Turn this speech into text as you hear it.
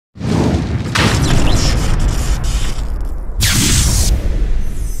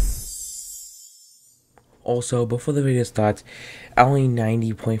Also, before the video starts, only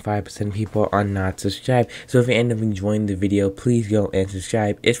 90.5% of people are not subscribed. So if you end up enjoying the video, please go and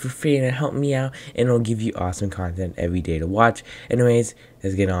subscribe. It's for free and it'll help me out and it'll give you awesome content every day to watch. Anyways,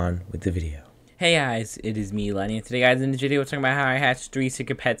 let's get on with the video. Hey guys, it is me, Lenny, and today guys in this video we're talking about how I hatched 3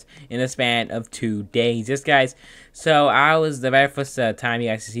 secret pets in a span of 2 days. Yes guys, so I was the very first time you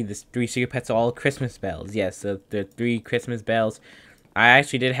guys to see this 3 secret pets, all Christmas bells. Yes, so the 3 Christmas bells. I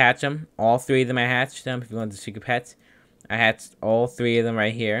actually did hatch them. All 3 of them I hatched them. If you want the secret pets, I hatched all 3 of them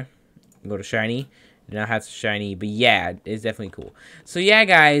right here. Go to shiny. Did not hatch shiny, but yeah, it's definitely cool. So yeah,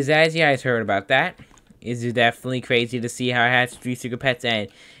 guys, as you guys heard about that, it's definitely crazy to see how I hatched 3 secret pets. And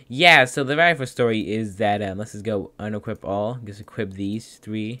yeah, so the very first story is that let's just go unequip all. Just equip these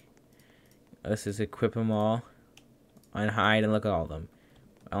 3. Let's just equip them all. Unhide and look at all of them.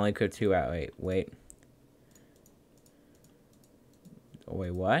 I only equipped 2 out. Wait. Oh,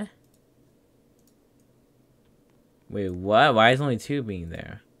 wait, what? Wait, what? Why is only 2 being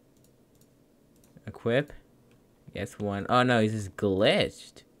there? Equip? Yes, 1. Oh, no, he's just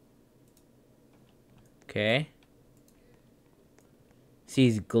glitched. Okay. See,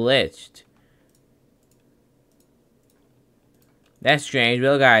 he's glitched. That's strange.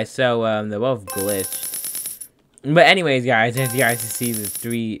 Well, guys, so, they're both glitched. But anyways, guys, as you guys can see the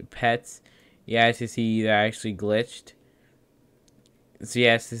 3 pets, you guys can see they're actually glitched. So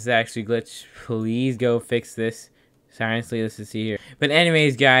yes, this is actually glitched. Please go fix this. Seriously, let's just see here. But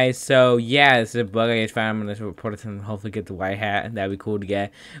anyways, guys, so yeah, this is a bug I just found. I'm gonna report it and hopefully get the white hat. That'd be cool to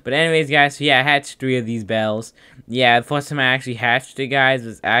get. But anyways, guys, so yeah, I hatched 3 of these bells. Yeah, the first time I actually hatched it, guys,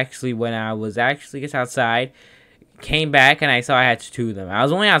 was actually when I was actually just outside. Came back and I saw I hatched 2 of them. I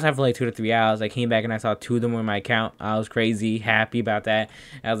was only outside for like 2 to 3 hours. I came back and I saw 2 of them in my account. I was crazy, happy about that.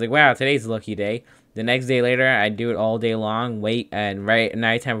 I was like, wow, today's a lucky day. The next day later, I do it all day long, wait, and right at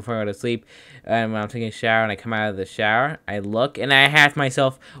nighttime before I go to sleep, when I'm taking a shower and I come out of the shower, I look, and I hatched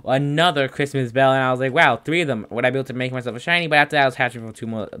myself another Christmas bell, and I was like, wow, 3 of them. Would I be able to make myself a shiny? But after that, I was hatching for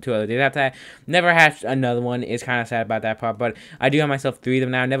 2 other days. After that, never hatched another one. It's kind of sad about that part, but I do have myself 3 of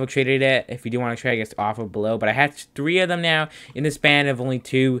them now. Never traded it. If you do want to trade, I guess offer below, but I hatched 3 of them now in the span of only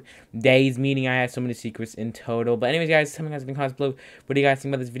 2 days, meaning I had so many secrets in total. But anyways, guys, tell me guys in the comments below what do you guys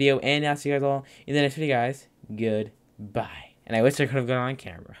think about this video, and I'll see you guys all in the next video, guys. Goodbye. And I wish I could have gone on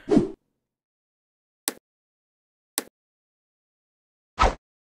camera.